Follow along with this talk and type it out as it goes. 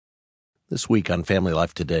This week on Family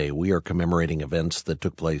Life Today, we are commemorating events that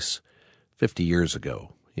took place 50 years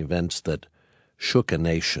ago, events that shook a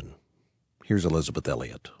nation. Here's Elisabeth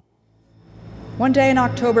Elliot. One day in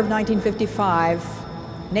October of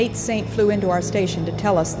 1955, Nate Saint flew into our station to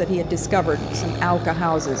tell us that he had discovered some Alka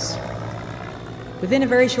houses. Within a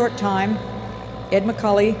very short time, Ed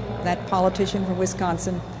McCulley, that politician from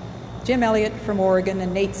Wisconsin, Jim Elliot from Oregon,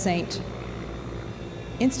 and Nate Saint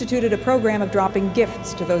instituted a program of dropping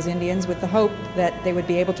gifts to those Indians with the hope that they would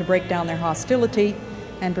be able to break down their hostility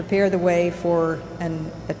and prepare the way for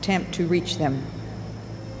an attempt to reach them.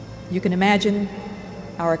 You can imagine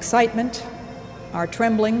our excitement, our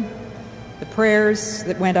trembling, the prayers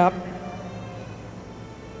that went up.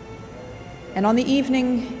 And on the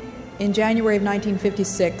evening in January of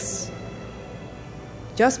 1956,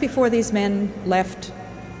 just before these men left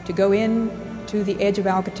to go in to the edge of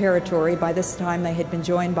Alka territory, by this time they had been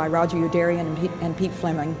joined by Roger Youderian and Pete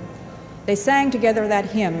Fleming, they sang together that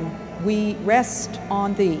hymn, "We rest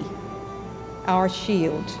on thee, our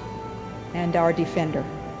shield and our defender."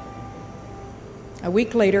 A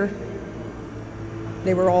week later,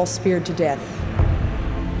 they were all speared to death.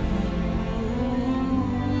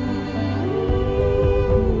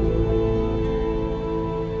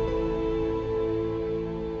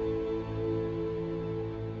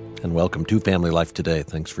 And welcome to Family Life Today.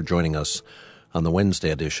 Thanks for joining us on the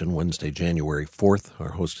Wednesday edition, Wednesday, January 4th.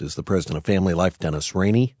 Our host is the president of Family Life, Dennis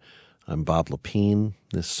Rainey. I'm Bob Lapine.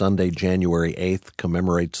 This Sunday, January 8th,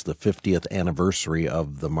 commemorates the 50th anniversary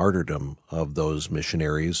of the martyrdom of those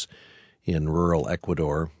missionaries in rural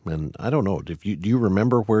Ecuador. And I don't know, do you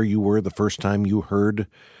remember where you were the first time you heard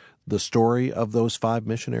the story of those 5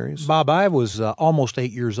 missionaries? Bob, I was almost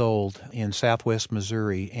 8 years old in southwest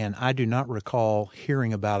Missouri, and I do not recall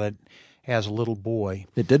hearing about it as a little boy.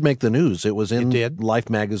 It did make the news. It was in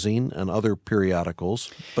Life magazine and other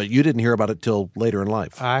periodicals, but you didn't hear about it till later in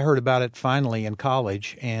life. I heard about it finally in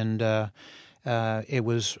college, and it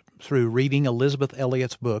was through reading Elisabeth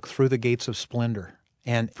Elliot's book, Through the Gates of Splendor.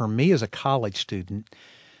 And for me as a college student,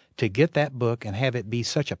 to get that book and have it be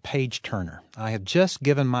such a page-turner. I had just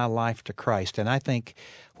given my life to Christ, and I think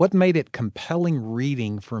what made it compelling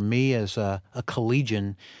reading for me as a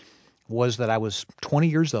collegian was that I was 20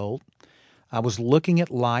 years old. I was looking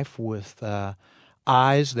at life with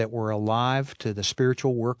eyes that were alive to the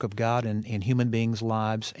spiritual work of God in human beings'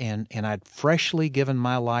 lives, and I'd freshly given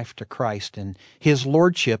my life to Christ and His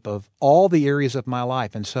lordship of all the areas of my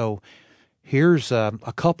life. And so here's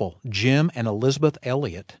a couple, Jim and Elisabeth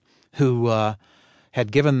Elliot, who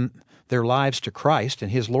had given their lives to Christ and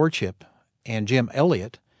His lordship, and Jim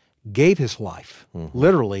Elliot gave his life,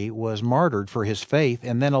 literally was martyred for his faith,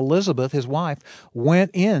 and then Elisabeth, his wife,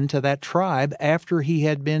 went into that tribe after he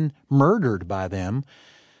had been murdered by them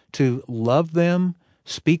to love them,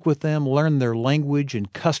 speak with them, learn their language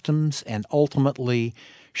and customs, and ultimately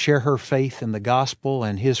share her faith in the gospel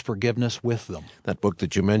and His forgiveness with them. That book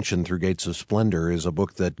that you mentioned, Through Gates of Splendor, is a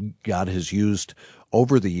book that God has used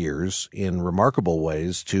over the years in remarkable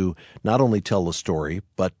ways to not only tell the story,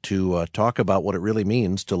 but to talk about what it really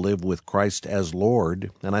means to live with Christ as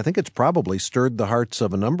Lord. And I think it's probably stirred the hearts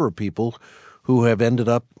of a number of people who have ended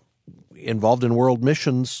up involved in world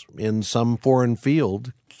missions in some foreign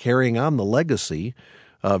field, carrying on the legacy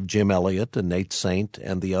of Jim Elliot and Nate Saint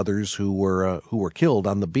and the others who were killed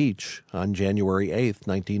on the beach on January 8th,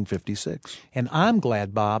 1956. And I'm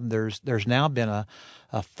glad, Bob, there's now been a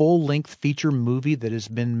full-length feature movie that has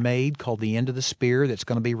been made called The End of the Spear that's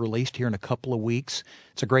going to be released here in a couple of weeks.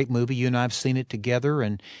 It's a great movie. You and I have seen it together.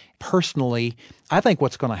 And personally, I think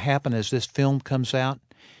what's going to happen as this film comes out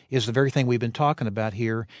is the very thing we've been talking about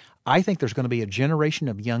here. I think there's going to be a generation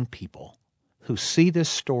of young people who see this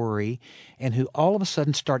story and who all of a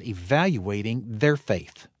sudden start evaluating their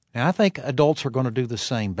faith. Now, I think adults are going to do the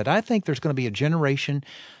same, but I think there's going to be a generation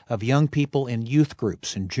of young people in youth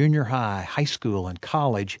groups in junior high, high school, and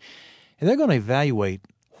college, and they're going to evaluate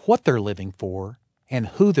what they're living for and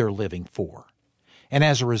who they're living for. And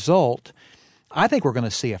as a result, I think we're going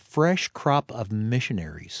to see a fresh crop of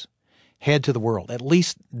missionaries head to the world. At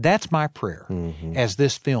least that's my prayer as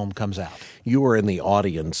this film comes out. You were in the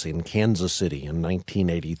audience in Kansas City in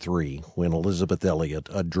 1983 when Elisabeth Elliot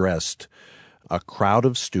addressed a crowd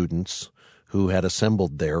of students who had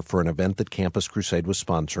assembled there for an event that Campus Crusade was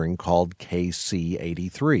sponsoring called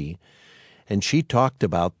KC83. And she talked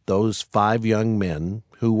about those 5 young men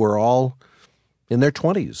who were all in their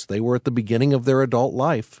 20s. They were at the beginning of their adult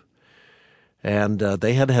life. And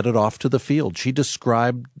they had headed off to the field. She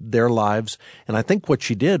described their lives, and I think what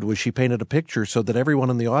she did was she painted a picture so that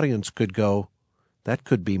everyone in the audience could go, that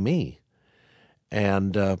could be me.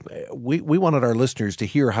 And we wanted our listeners to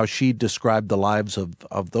hear how she described the lives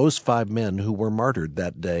of those 5 men who were martyred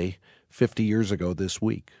that day 50 years ago this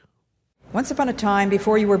week. Once upon a time,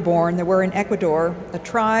 before you were born, there were in Ecuador a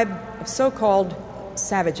tribe of so-called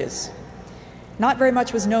savages. Not very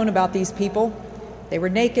much was known about these people. They were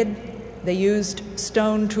naked, they used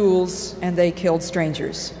stone tools, and they killed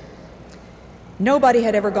strangers. Nobody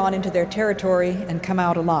had ever gone into their territory and come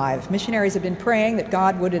out alive. Missionaries had been praying that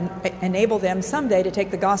God would enable them someday to take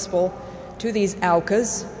the gospel to these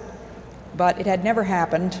Aucas, but it had never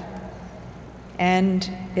happened. And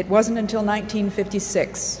it wasn't until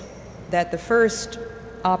 1956 that the first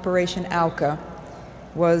Operation Auca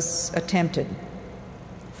was attempted.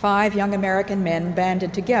 5 young American men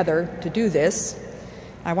banded together to do this.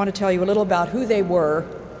 I want to tell you a little about who they were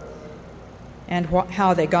and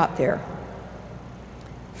how they got there.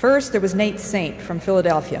 First, there was Nate Saint from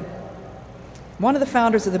Philadelphia, one of the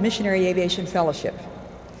founders of the Missionary Aviation Fellowship.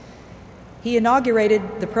 He inaugurated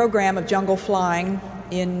the program of jungle flying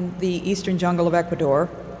in the eastern jungle of Ecuador.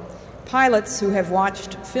 Pilots who have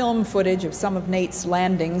watched film footage of some of Nate's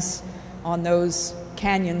landings on those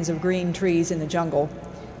canyons of green trees in the jungle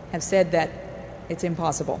have said that it's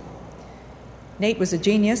impossible. Nate was a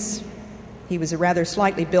genius. He was a rather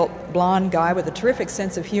slightly built blonde guy with a terrific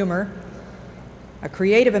sense of humor, a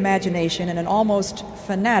creative imagination, and an almost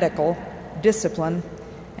fanatical discipline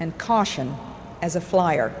and caution as a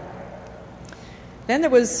flyer. Then there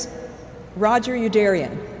was Roger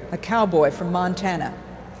Udarian, a cowboy from Montana.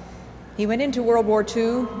 He went into World War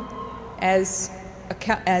II as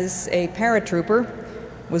a paratrooper,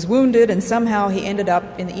 was wounded, and somehow he ended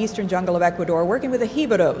up in the eastern jungle of Ecuador working with the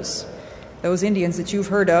Jibaros, those Indians that you've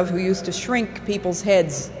heard of who used to shrink people's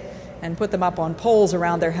heads and put them up on poles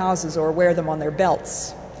around their houses or wear them on their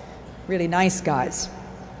belts. Really nice guys.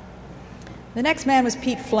 The next man was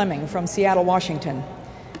Pete Fleming from Seattle, Washington,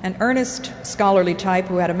 an earnest, scholarly type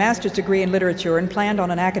who had a master's degree in literature and planned on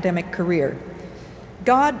an academic career.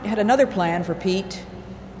 God had another plan for Pete,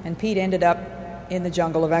 and Pete ended up in the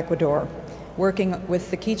jungle of Ecuador, working with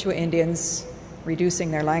the Quechua Indians, reducing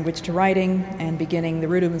their language to writing and beginning the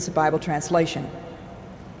rudiments of Bible translation.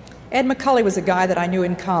 Ed McCully was a guy that I knew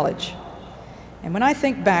in college. And when I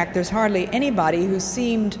think back, there's hardly anybody who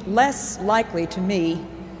seemed less likely to me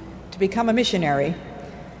to become a missionary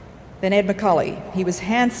than Ed McCully. He was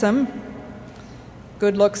handsome.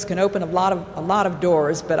 Good looks can open a lot of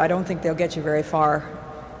doors, but I don't think they'll get you very far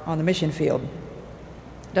on the mission field.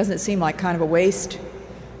 Doesn't it seem like kind of a waste?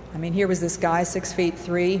 I mean, here was this guy,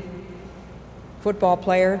 6'3", football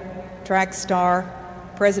player, track star,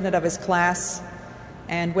 president of his class,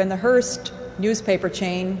 and when the Hearst newspaper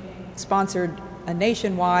chain sponsored a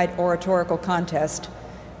nationwide oratorical contest,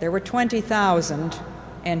 there were 20,000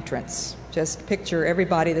 entrants. Just picture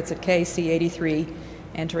everybody that's at KC83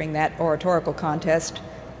 entering that oratorical contest.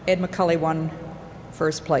 Ed McCully won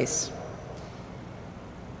first place.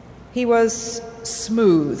 He was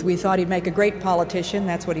smooth. We thought he'd make a great politician.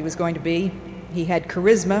 That's what he was going to be. He had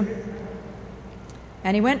charisma.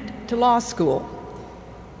 And he went to law school.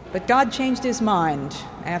 But God changed his mind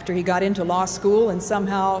after he got into law school, and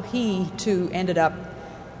somehow he, too, ended up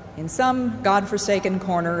in some godforsaken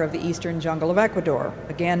corner of the eastern jungle of Ecuador,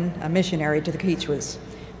 again, a missionary to the Quechuas.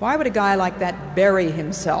 Why would a guy like that bury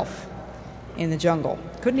himself in the jungle?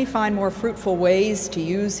 Couldn't he find more fruitful ways to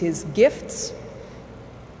use his gifts?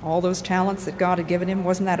 All those talents that God had given him,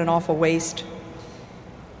 wasn't that an awful waste?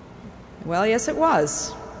 Well, yes, it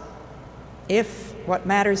was. If what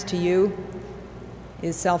matters to you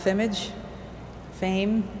is self-image,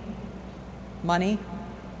 fame, money,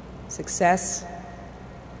 success,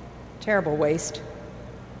 terrible waste.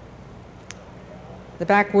 The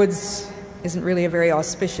backwoods isn't really a very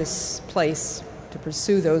auspicious place to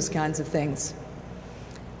pursue those kinds of things.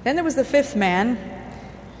 Then there was the fifth man,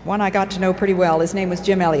 one I got to know pretty well. His name was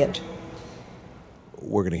Jim Elliot.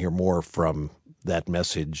 We're going to hear more from that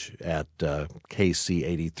message at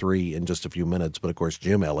KC83 in just a few minutes. But, of course,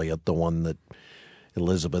 Jim Elliot, the one that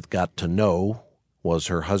Elisabeth got to know, was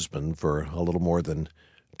her husband for a little more than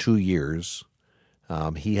 2 years.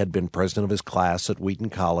 He had been president of his class at Wheaton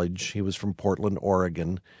College. He was from Portland,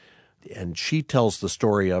 Oregon. And she tells the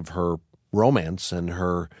story of her romance and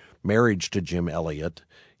her marriage to Jim Elliot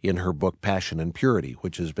in her book Passion and Purity,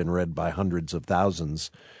 which has been read by hundreds of thousands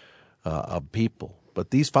of people.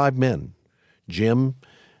 But these 5 men, Jim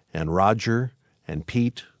and Roger and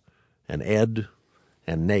Pete and Ed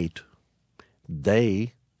and Nate,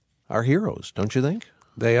 they are heroes, don't you think?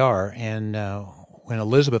 They are. And when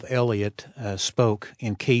Elisabeth Elliot spoke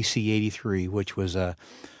in KC83, which was a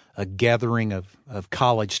a gathering of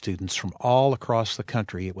college students from all across the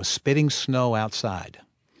country. It was spitting snow outside,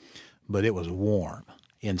 but it was warm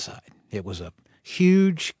inside. It was a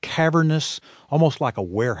huge, cavernous, almost like a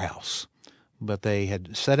warehouse. But they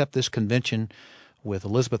had set up this convention with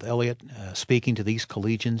Elisabeth Elliot speaking to these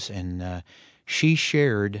collegians, and she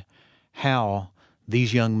shared how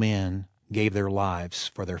these young men gave their lives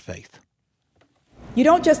for their faith. You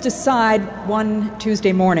don't just decide one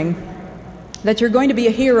Tuesday morning that you're going to be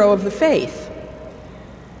a hero of the faith.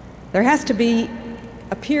 There has to be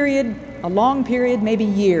a period, a long period, maybe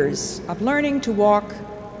years, of learning to walk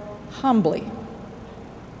humbly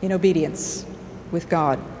in obedience with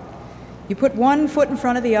God. You put one foot in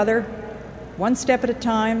front of the other, one step at a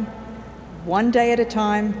time, one day at a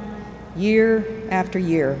time, year after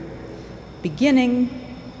year, beginning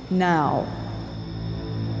now.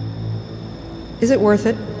 Is it worth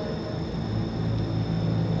it?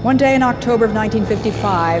 One day in October of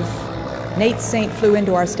 1955, Nate Saint flew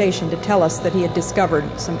into our station to tell us that he had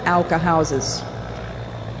discovered some Alka houses.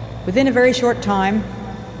 Within a very short time,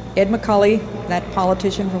 Ed McCully, that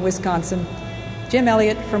politician from Wisconsin, Jim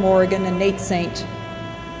Elliot from Oregon, and Nate Saint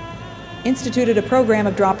instituted a program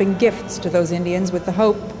of dropping gifts to those Indians with the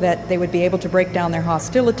hope that they would be able to break down their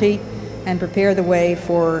hostility and prepare the way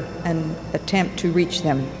for an attempt to reach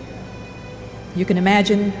them. You can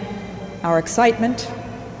imagine our excitement,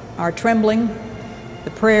 our trembling,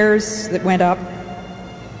 the prayers that went up.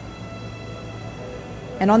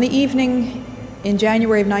 And on the evening in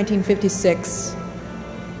January of 1956,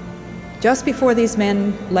 just before these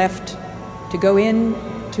men left to go in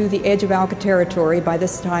to the edge of Alka territory, by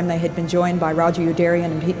this time they had been joined by Roger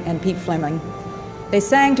Youderian and Pete Fleming, they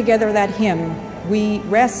sang together that hymn, "We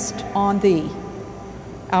rest on thee,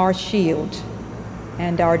 our shield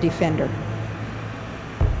and our defender."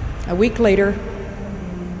 A week later,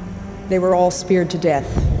 they were all speared to death.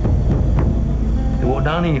 The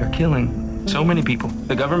Waodani are killing so many people.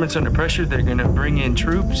 The government's under pressure. They're going to bring in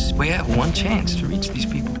troops. We have one chance to reach these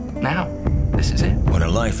people. Now, this is it. When a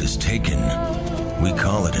life is taken, we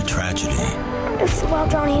call it a tragedy. If the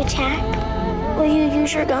Waodani attack, will you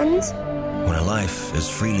use your guns? When a life is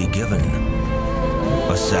freely given,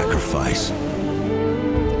 a sacrifice.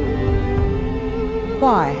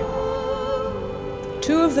 Why?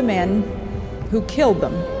 Two of the men who killed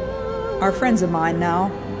them are friends of mine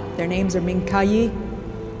now. Their names are Minkayi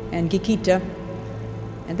and Gikita.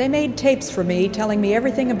 And they made tapes for me telling me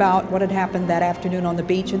everything about what had happened that afternoon on the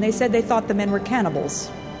beach, and they said they thought the men were cannibals.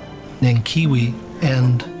 Nankiwi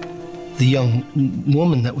and the young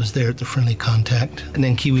woman that was there at the friendly contact, and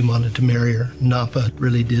Nankiwi wanted to marry her. Napa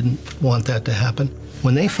really didn't want that to happen.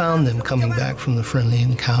 When they found them coming back from the friendly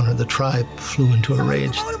encounter, the tribe flew into a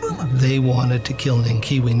rage. They wanted to kill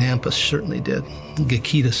Nankiwi. Nampa certainly did.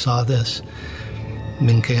 Gikita saw this.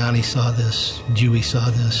 Minkayani saw this. Dewey saw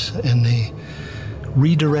this. And they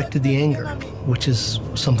redirected the anger, which is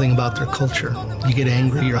something about their culture. You get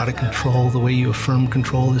angry, you're out of control. The way you affirm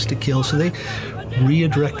control is to kill. So they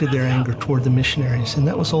redirected their anger toward the missionaries, and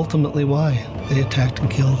that was ultimately why they attacked and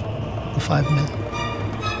killed the 5 men.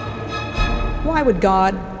 Why would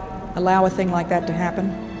God allow a thing like that to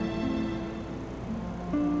happen?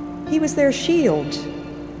 He was their shield,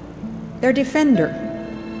 their defender,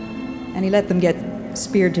 and he let them get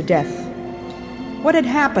speared to death. What had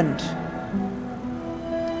happened?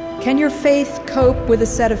 Can your faith cope with a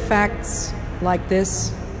set of facts like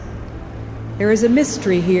this? There is a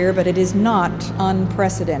mystery here, but it is not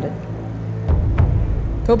unprecedented.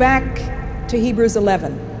 Go back to Hebrews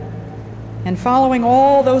 11, and following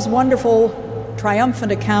all those wonderful,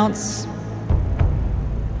 triumphant accounts,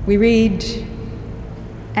 we read,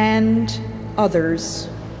 "And others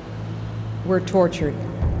were tortured."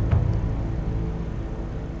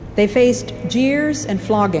 They faced jeers and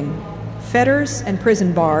flogging, fetters and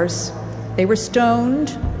prison bars. They were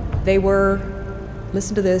stoned. They were,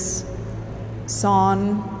 listen to this,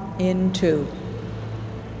 sawn in two.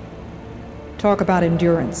 Talk about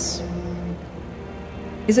endurance.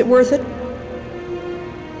 Is it worth it?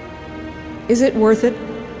 Is it worth it?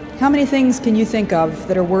 How many things can you think of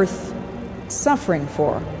that are worth suffering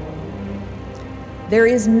for? There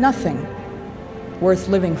is nothing worth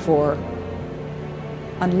living for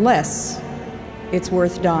unless it's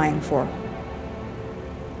worth dying for.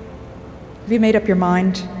 Have you made up your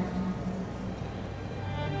mind?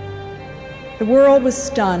 The world was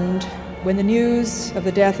stunned when the news of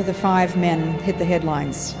the death of the 5 men hit the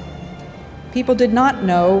headlines. People did not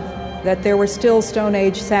know that there were still Stone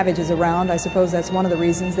Age savages around. I suppose that's one of the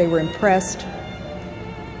reasons they were impressed.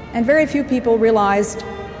 And very few people realized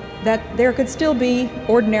that there could still be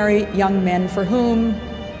ordinary young men for whom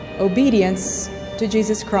obedience to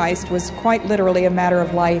Jesus Christ was quite literally a matter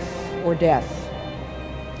of life or death.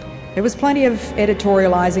 There was plenty of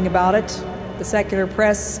editorializing about it. The secular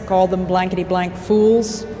press called them blankety-blank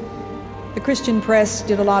fools. The Christian press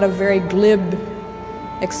did a lot of very glib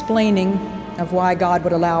explaining of why God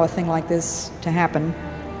would allow a thing like this to happen.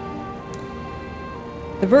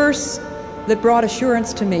 The verse that brought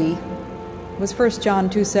assurance to me was 1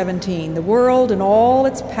 John 2:17. The world and all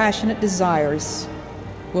its passionate desires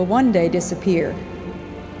will one day disappear,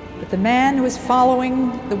 but the man who is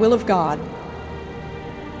following the will of God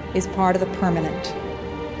is part of the permanent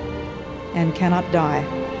and cannot die.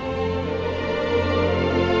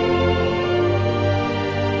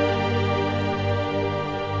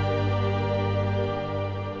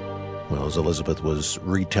 Well, as Elisabeth was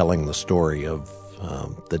retelling the story of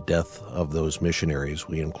the death of those missionaries,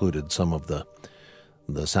 we included some of the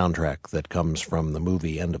soundtrack that comes from the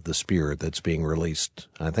movie End of the Spear that's being released.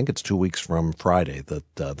 I think it's 2 weeks from Friday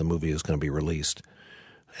that the movie is going to be released.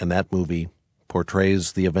 And that movie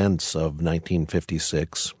portrays the events of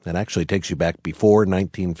 1956. It actually takes you back before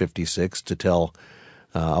 1956 to tell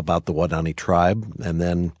about the Waodani tribe, and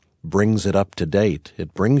then brings it up to date.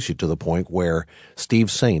 It brings you to the point where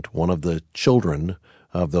Steve Saint, one of the children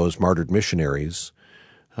of those martyred missionaries,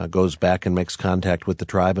 goes back and makes contact with the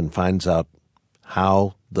tribe and finds out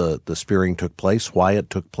how the spearing took place, why it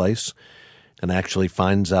took place, and actually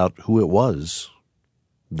finds out who it was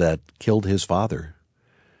that killed his father.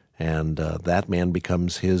 And that man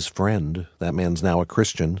becomes his friend. That man's now a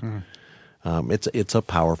Christian. It's a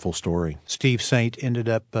powerful story. Steve Saint ended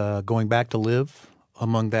up going back to live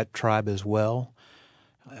among that tribe as well.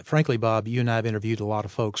 Frankly, Bob, you and I have interviewed a lot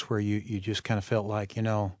of folks where you just kind of felt like,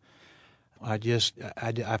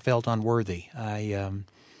 I felt unworthy.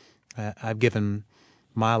 I've given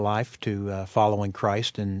my life to following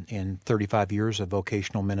Christ in 35 years of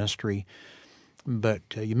vocational ministry. But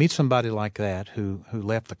you meet somebody like that who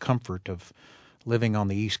left the comfort of living on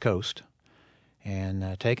the East Coast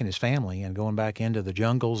and taking his family and going back into the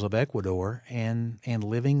jungles of Ecuador and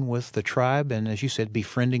living with the tribe and, as you said,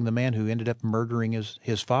 befriending the man who ended up murdering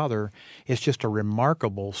his father. It's just a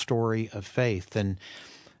remarkable story of faith. And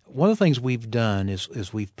one of the things we've done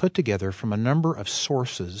is we've put together from a number of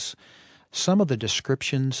sources some of the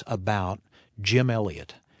descriptions about Jim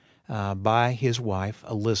Elliot by his wife,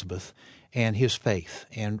 Elisabeth, and his faith.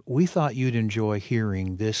 And we thought you'd enjoy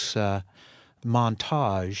hearing this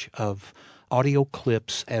montage of audio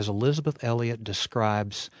clips as Elisabeth Elliot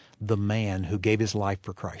describes the man who gave his life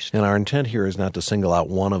for Christ. And our intent here is not to single out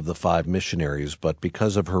one of the 5 missionaries, but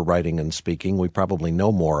because of her writing and speaking, we probably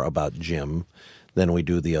know more about Jim than we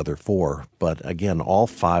do the other 4. But again, all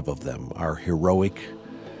 5 of them are heroic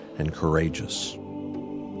and courageous.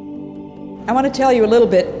 I want to tell you a little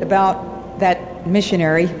bit about that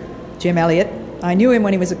missionary, Jim Elliot. I knew him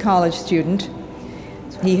when he was a college student.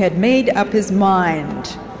 He had made up his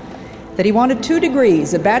mind that he wanted 2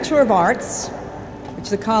 degrees, a Bachelor of Arts, which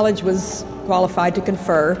the college was qualified to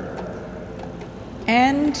confer,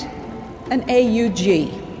 and an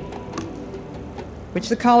AUG, which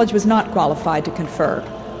the college was not qualified to confer.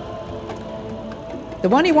 The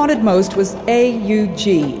one he wanted most was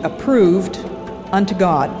AUG, approved unto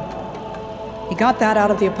God. He got that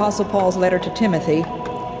out of the Apostle Paul's letter to Timothy,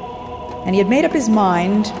 and he had made up his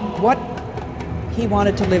mind what he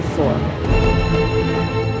wanted to live for.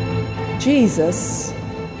 Jesus,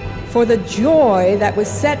 for the joy that was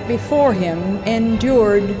set before him,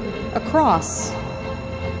 endured a cross,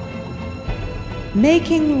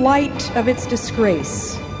 making light of its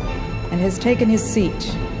disgrace, and has taken his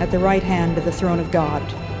seat at the right hand of the throne of God.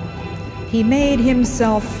 He made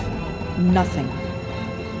himself nothing.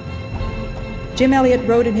 Jim Elliot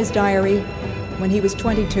wrote in his diary when he was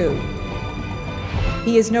 22,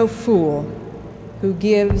 "He is no fool who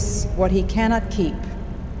gives what he cannot keep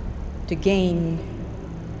to gain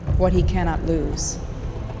what he cannot lose."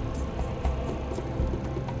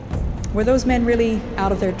 Were those men really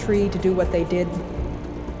out of their tree to do what they did?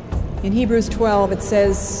 In Hebrews 12 it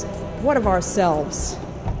says, "What of ourselves?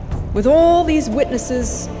 With all these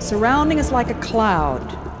witnesses surrounding us like a cloud,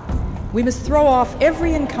 we must throw off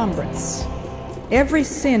every encumbrance, every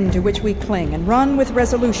sin to which we cling, and run with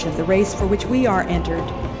resolution the race for which we are entered,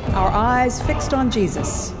 our eyes fixed on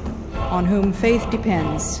Jesus, on whom faith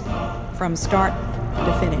depends from start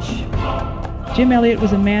to finish." Jim Elliot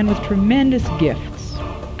was a man with tremendous gifts,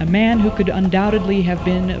 a man who could undoubtedly have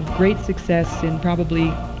been of great success in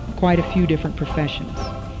probably quite a few different professions,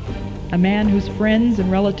 a man whose friends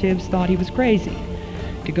and relatives thought he was crazy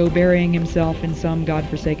to go burying himself in some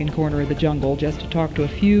godforsaken corner of the jungle just to talk to a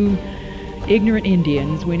few ignorant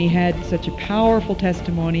Indians when he had such a powerful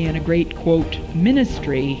testimony and a great, quote,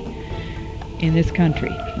 ministry in this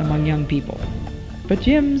country among young people. But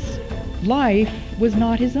Jim's life was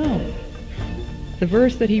not his own. The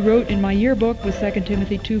verse that he wrote in my yearbook was 2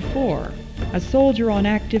 Timothy 2:4. A soldier on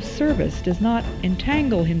active service does not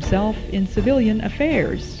entangle himself in civilian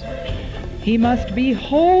affairs. He must be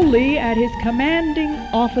wholly at his commanding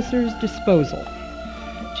officer's disposal.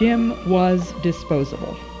 Jim was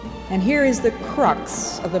disposable. And here is the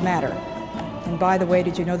crux of the matter. And by the way,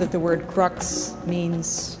 did you know that the word crux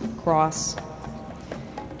means cross?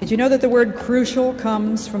 Did you know that the word crucial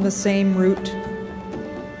comes from the same root?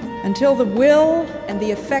 Until the will and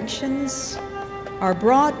the affections are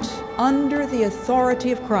brought under the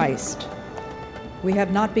authority of Christ, we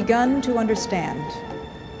have not begun to understand,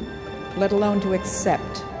 let alone to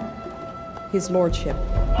accept His Lordship.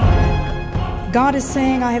 God is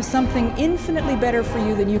saying, I have something infinitely better for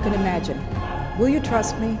you than you can imagine. Will you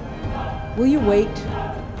trust me? Will you wait?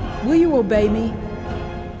 Will you obey me?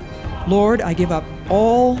 Lord, I give up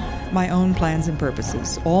all my own plans and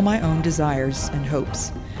purposes, all my own desires and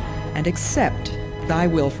hopes, and accept thy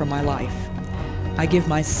will for my life. I give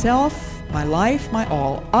myself, my life, my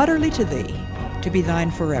all, utterly to thee, to be thine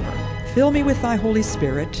forever. Fill me with thy Holy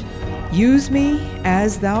Spirit. Use me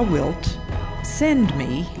as thou wilt. Send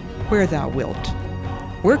me where thou wilt.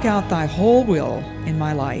 Work out thy whole will in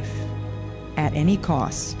my life, at any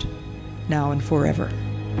cost, now and forever.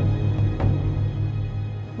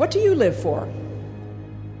 What do you live for?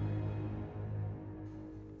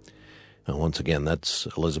 Now, once again, that's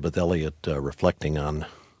Elisabeth Elliot reflecting on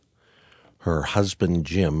her husband,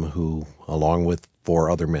 Jim, who, along with 4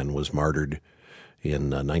 other men, was martyred in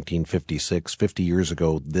 1956, 50 years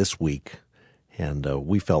ago this week. And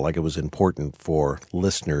we felt like it was important for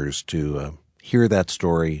listeners to hear that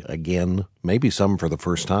story again, maybe some for the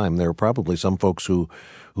first time. There are probably some folks who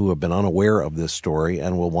have been unaware of this story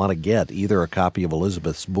and will want to get either a copy of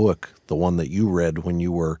Elisabeth's book, the one that you read when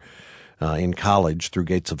you were in college, Through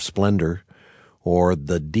Gates of Splendor, or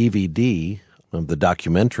the DVD of the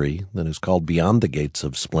documentary that is called Beyond the Gates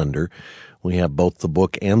of Splendor. We have both the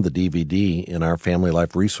book and the DVD in our Family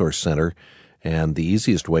Life Resource Center, and the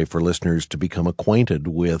easiest way for listeners to become acquainted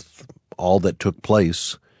with all that took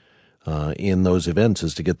place in those events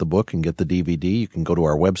is to get the book and get the DVD. You can go to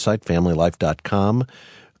our website, familylife.com,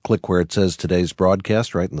 click where it says today's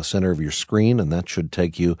broadcast right in the center of your screen, and that should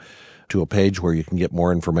take you to a page where you can get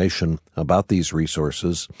more information about these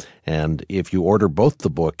resources. And if you order both the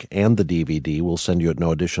book and the DVD, we'll send you at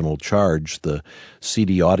no additional charge the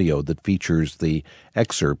CD audio that features the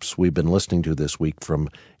excerpts we've been listening to this week from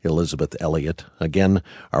Elisabeth Elliot. Again,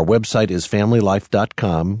 our website is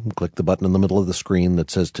familylife.com. Click the button in the middle of the screen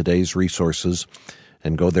that says today's resources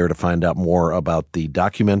and go there to find out more about the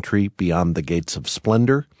documentary Beyond the Gates of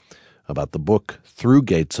Splendor, about the book Through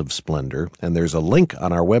Gates of Splendor, and there's a link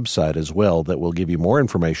on our website as well that will give you more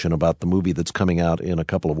information about the movie that's coming out in a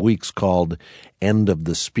couple of weeks called End of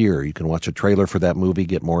the Spear. You can watch a trailer for that movie,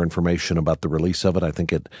 get more information about the release of it. I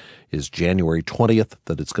think it is January 20th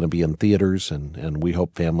that it's going to be in theaters, and we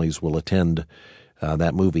hope families will attend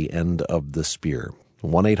that movie, End of the Spear.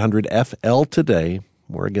 1-800-FL today,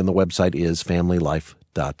 where again the website is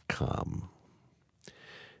familylife.com.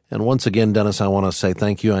 And once again, Dennis, I want to say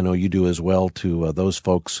thank you. I know you do as well, to those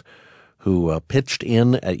folks who pitched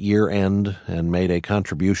in at year end and made a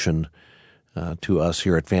contribution to us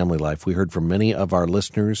here at Family Life. We heard from many of our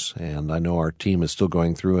listeners, and I know our team is still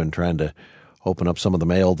going through and trying to open up some of the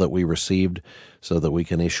mail that we received so that we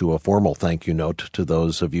can issue a formal thank you note to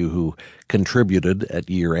those of you who contributed at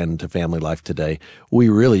year end to Family Life today. We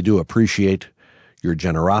really do appreciate your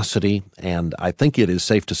generosity, and I think it is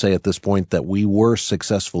safe to say at this point that we were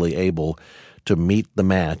successfully able to meet the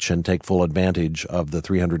match and take full advantage of the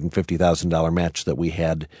 $350,000 match that we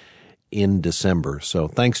had in December. So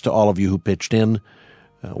thanks to all of you who pitched in.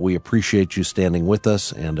 We appreciate you standing with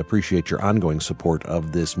us and appreciate your ongoing support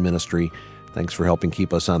of this ministry. Thanks for helping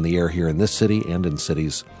keep us on the air here in this city and in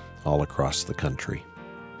cities all across the country.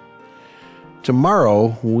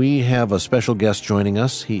 Tomorrow, we have a special guest joining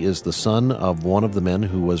us. He is the son of one of the men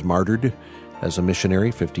who was martyred as a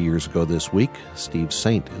missionary 50 years ago this week. Steve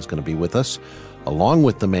Saint is going to be with us, along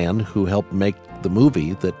with the man who helped make the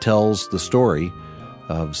movie that tells the story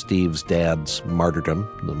of Steve's dad's martyrdom,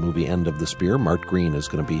 the movie End of the Spear. Mark Green is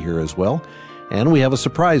going to be here as well. And we have a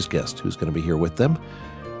surprise guest who's going to be here with them.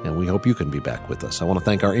 And we hope you can be back with us. I want to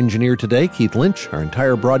thank our engineer today, Keith Lynch, our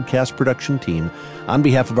entire broadcast production team. On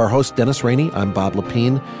behalf of our host, Dennis Rainey, I'm Bob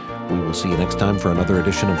Lepine. We will see you next time for another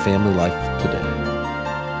edition of Family Life Today.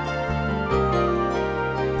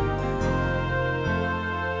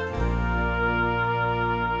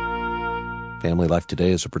 Family Life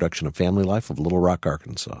Today is a production of Family Life of Little Rock,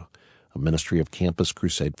 Arkansas, a ministry of Campus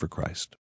Crusade for Christ.